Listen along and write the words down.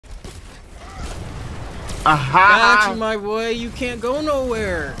Got you, my boy. You can't go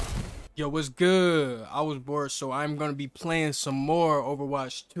nowhere. Yo, what's good? I was bored, so I'm gonna be playing some more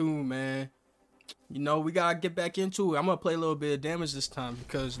Overwatch 2, man. You know, we gotta get back into it. I'm gonna play a little bit of damage this time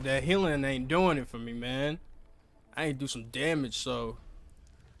because that healing ain't doing it for me, man. I ain't do some damage, so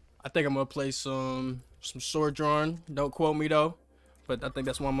I think I'm gonna play some sword drawing. Don't quote me though, but I think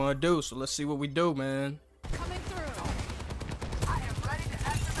that's what I'm gonna do. So let's see what we do, man. Coming through. I am ready to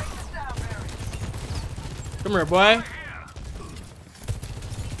activate the sound barrier. Come here, boy.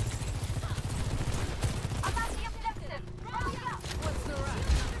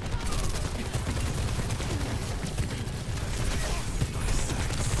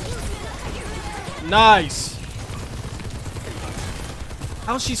 Nice.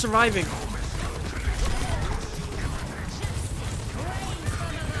 How's she surviving?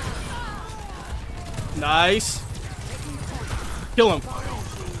 Nice. Kill him.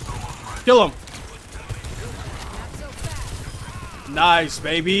 Kill him. Nice,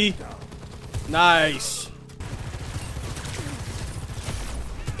 baby. Nice.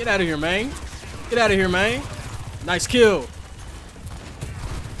 Get out of here, man. Get out of here, man. Nice kill.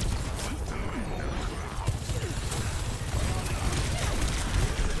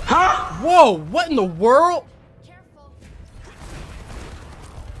 Whoa, what in the world? Careful.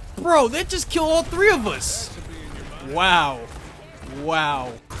 Bro, they just killed all three of us. Wow.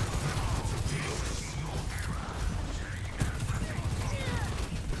 Wow.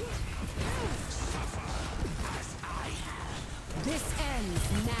 This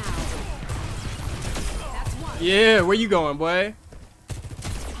ends now. That's one. Yeah, where you going, boy?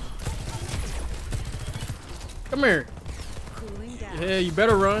 Come here. Cooling down. Yeah, you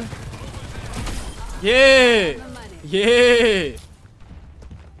better run. Yeah. Yeah.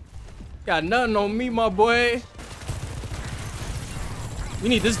 Got nothing on me, my boy. We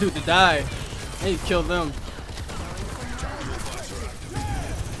need this dude to die. I need to kill them.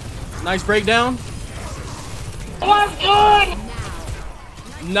 Nice breakdown. What's good?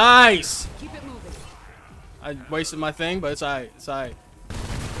 Nice. Keep it moving. I wasted my thing, but it's alright. It's alright.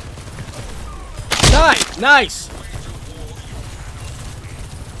 Nice. Nice.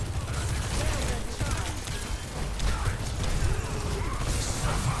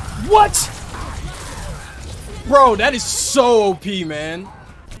 What? Bro, that is so OP, man.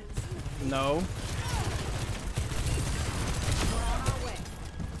 No.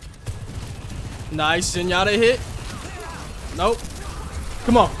 Nice, Zenyatta hit. Nope.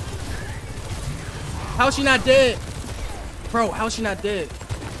 Come on. How's she not dead? Bro, how's she not dead?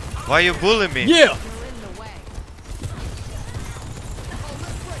 Why you bullying me? Yeah. You're in the way.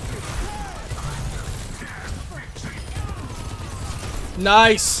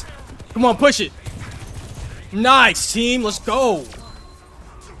 Nice. Come on, push it. Nice, team. Let's go.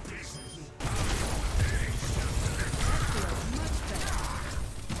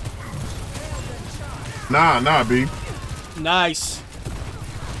 Nah, B. Nice.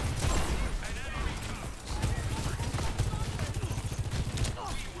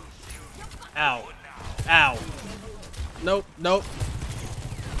 Ow. Ow. Nope, nope.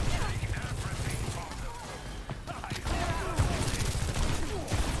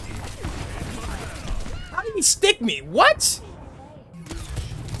 How did he stick me? What?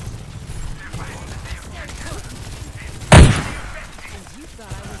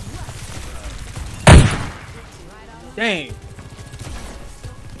 Dang.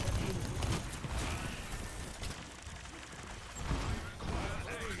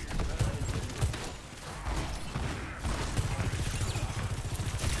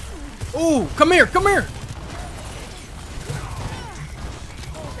 Ooh, come here, come here.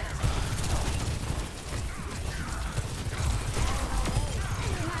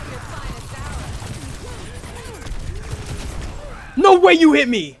 No way you hit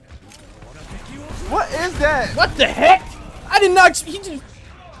me. What is that? What the heck? I did not. He just.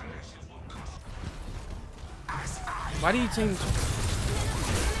 Why did he change?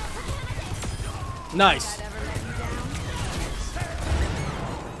 Nice.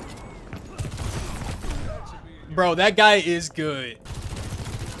 Bro, that guy is good.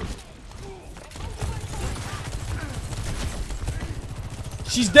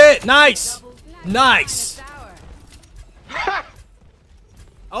 She's dead. Nice. Nice.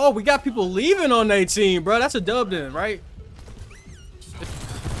 Oh, we got people leaving on that team, bro. That's a dub then, right?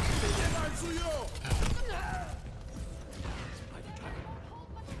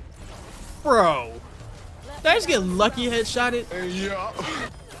 Bro. Did I just get lucky headshotted? Yeah.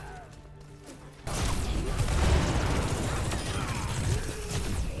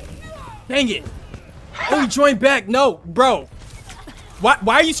 Dang it. Oh, he joined back. No, bro. Why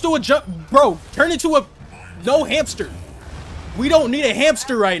are you still a jump? Bro, turn into a... No hamster. We don't need a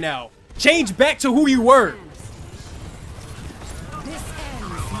hamster right now. Change back to who you were.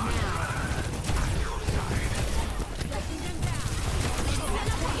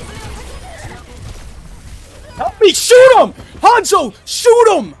 Help me, shoot him! Hanzo,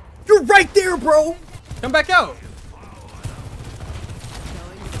 shoot him! You're right there, bro. Come back out.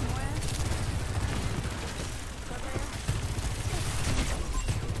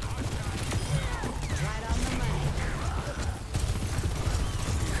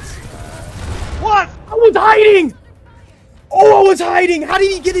 What? I was hiding! Oh, I was hiding! How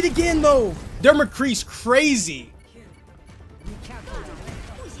did he get it again, though? Their McCree's crazy.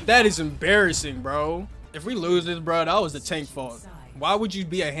 That is embarrassing, bro. If we lose this, bro, that was the tank fault. Why would you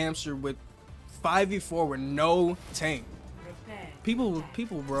be a hamster with 5v4 with no tank? People,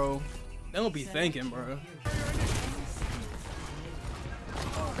 bro, they don't be thinking, bro.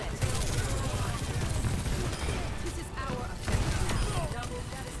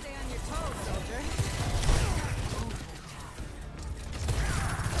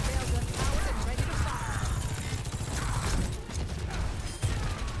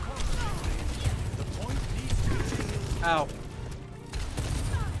 Ow.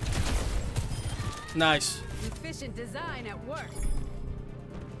 Nice. Efficient design at work.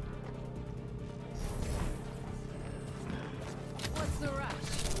 What's the rush?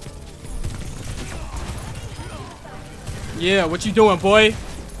 Yeah, what you doing, boy?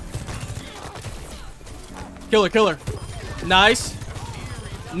 Kill her, kill her. Nice.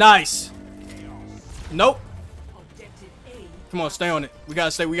 Nice. Nope. Come on, stay on it. We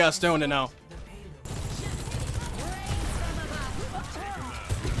gotta stay on it now.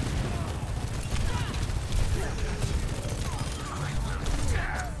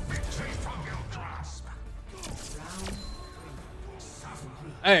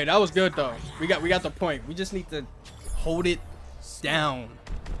 Hey, that was good though. We got the point. We just need to hold it down.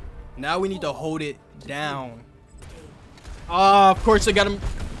 Now we need to hold it down. Ah, of course they got him.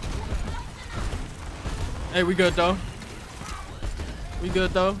 Hey, we good though. We good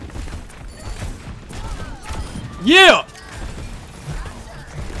though. Yeah.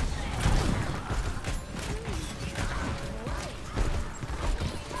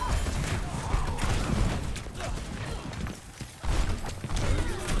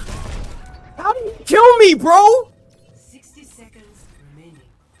 How did he kill me, bro? 60 seconds remaining.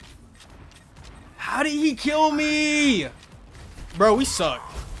 How did he kill me? Bro, we suck.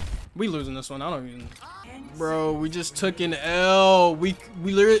 We losing this one. I don't even. Bro, we just took an L. We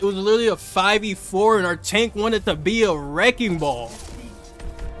literally, it was literally a 5v4 and our tank wanted to be a wrecking ball.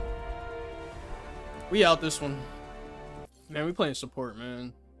 We out this one. Man, we playing support,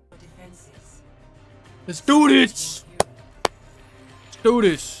 man. Let's do this. Let's do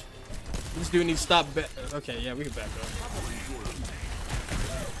this. This dude needs to stop back. Okay, yeah, we can back up.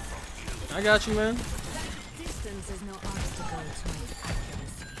 I got you, man. Distance is no obstacle to my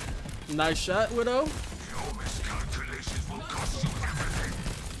accuracy. Nice shot, Widow.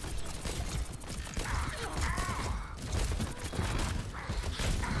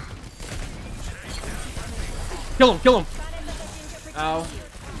 Kill him, kill him. Ow.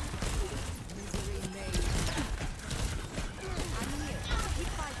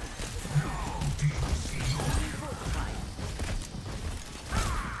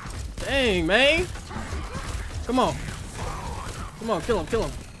 Dang, man. Come on. Come on, kill him, kill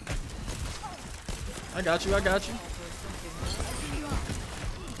him. I got you, I got you.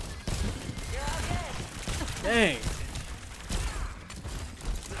 Dang.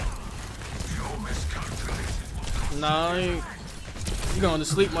 Nah, you going to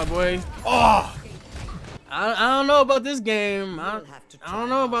sleep, my boy. Oh! I don't know about this game. I don't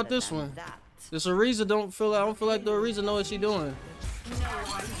know about this one. This Ariza I don't feel like the Ariza know what she doing.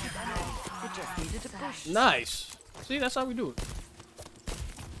 Nice. See, that's how we do it.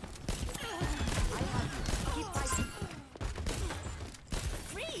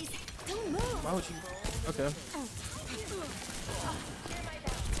 Why would you? Okay.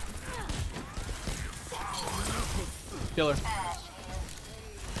 Killer.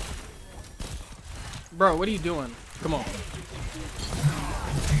 Bro, what are you doing? Come on.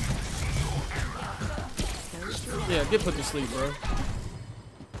 Yeah, get put to sleep, bro.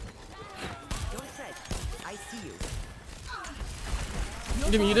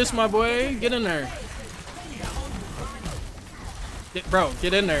 Give me this, my boy. Get in there. Bro,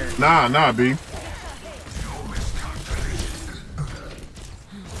 get in there. Nah, B.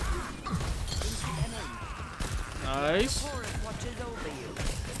 Nice.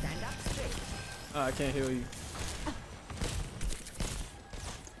 Oh, I can't heal you.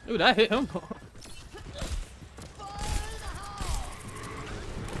 Ooh, that hit him.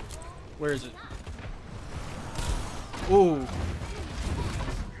 Where is it? Ooh.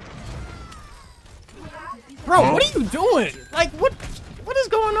 Bro, what are you doing? Like, what is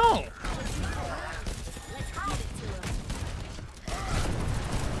going on?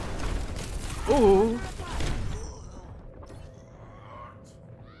 Ooh.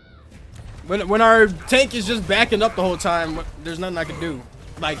 When our tank is just backing up the whole time, there's nothing I can do.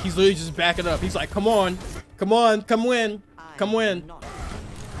 Like, he's literally just backing up. He's like, come on, come on, come win, come win.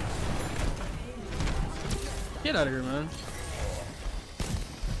 Get out of here, man.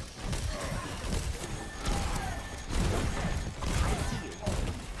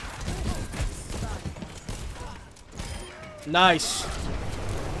 Nice.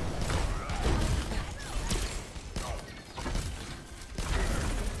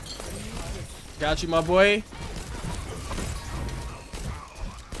 Got you, my boy.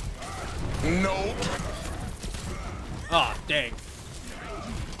 No. Ah, dang.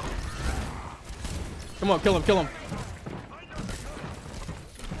 Come on, kill him, kill him.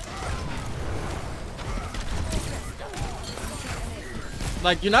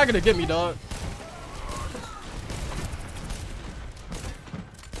 Like, you're not gonna get me, dog.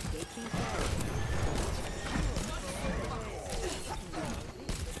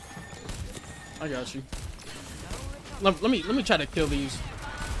 I got you. Let me try to kill these.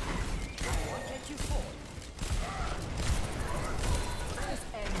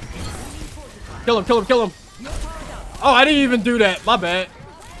 Kill him, kill him, kill him. Oh, I didn't even do that. My bad.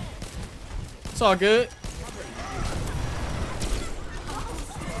 It's all good.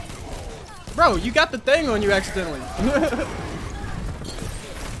 Bro, you got the thing on you accidentally.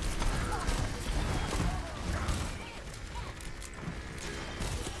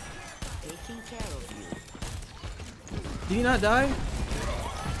 Did he not die?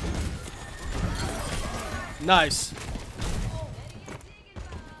 Nice.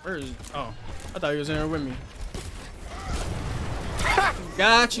 Where is he? Oh, I thought he was in there with me.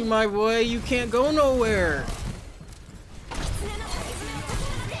 Got you, my boy. You can't go nowhere.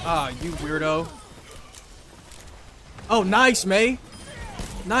 Ah, you weirdo. Oh, nice, May.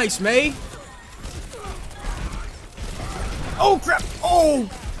 Nice, May. Oh, crap. Oh.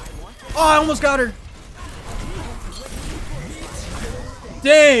 Oh, I almost got her.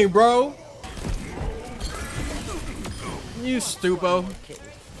 Dang, bro. You stupo.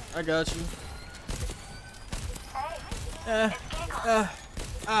 I got you. I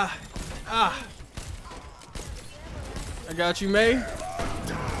got you, May.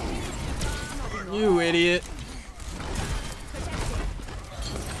 You idiot.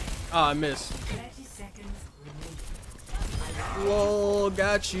 Ah, I missed. Whoa,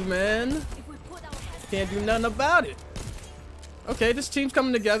 got you, man. Can't do nothing about it. Okay, this team's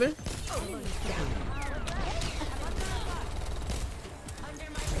coming together.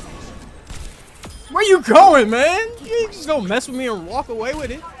 Where you going, man? You ain't just gonna mess with me and walk away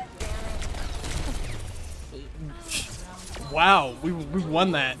with it. Wow, we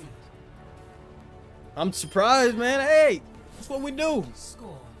won that. I'm surprised, man. Hey, that's what we do.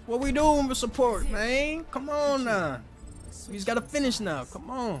 What we doing for support, man? Come on now. We just gotta finish now. Come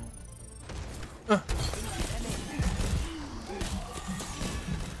on.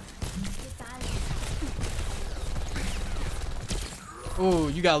 Oh,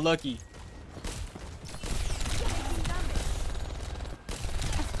 you got lucky.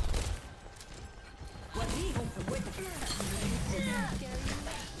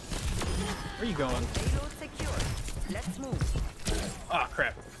 Where you going? Ah,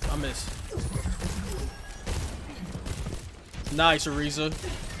 crap. I missed. Nice, Ariza.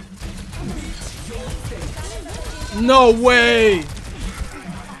 No way!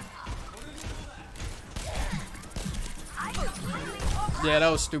 Yeah, that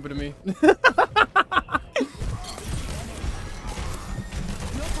was stupid of me.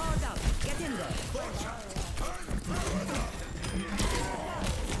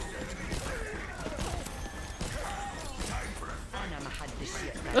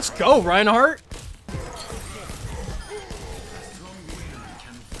 Let's go, Reinhardt.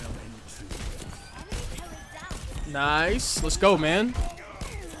 Nice. Let's go, man.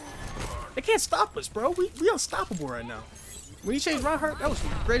 They can't stop us, bro. We unstoppable right now. When you changed Reinhardt, that was the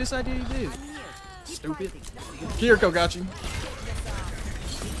greatest idea you did. Stupid. Kiriko got you.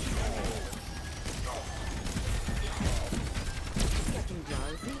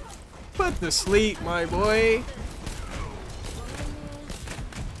 Put to sleep, my boy.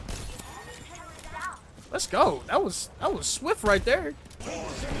 Let's go. That was swift right there.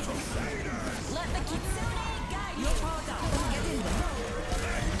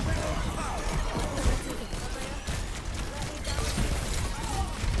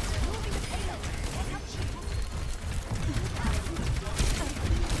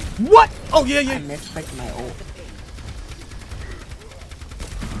 What? Oh, yeah, I yeah. misclicked my ult.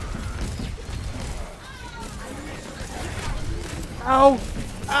 Ow.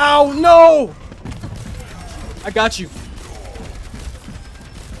 Ow, no. I got you.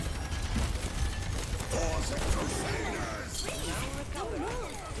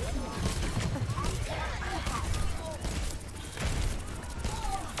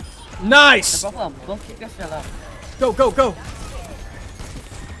 Nice. Both of them, go kick yourself up. Go, go, go.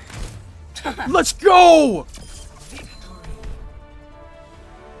 Let's go.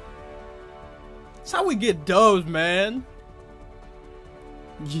 That's how we get dubs, man.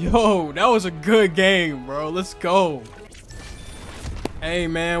 Yo, that was a good game, bro. Let's go. Hey,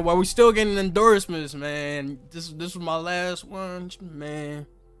 man, while we still getting endorsements, man, this was my last one, man.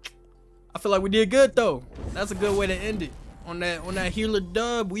 I feel like we did good though. That's a good way to end it. On that healer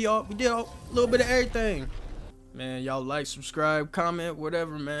dub, we did a little bit of everything. Man, y'all like, subscribe, comment,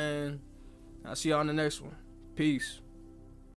 whatever, man. I'll see y'all on the next one. Peace.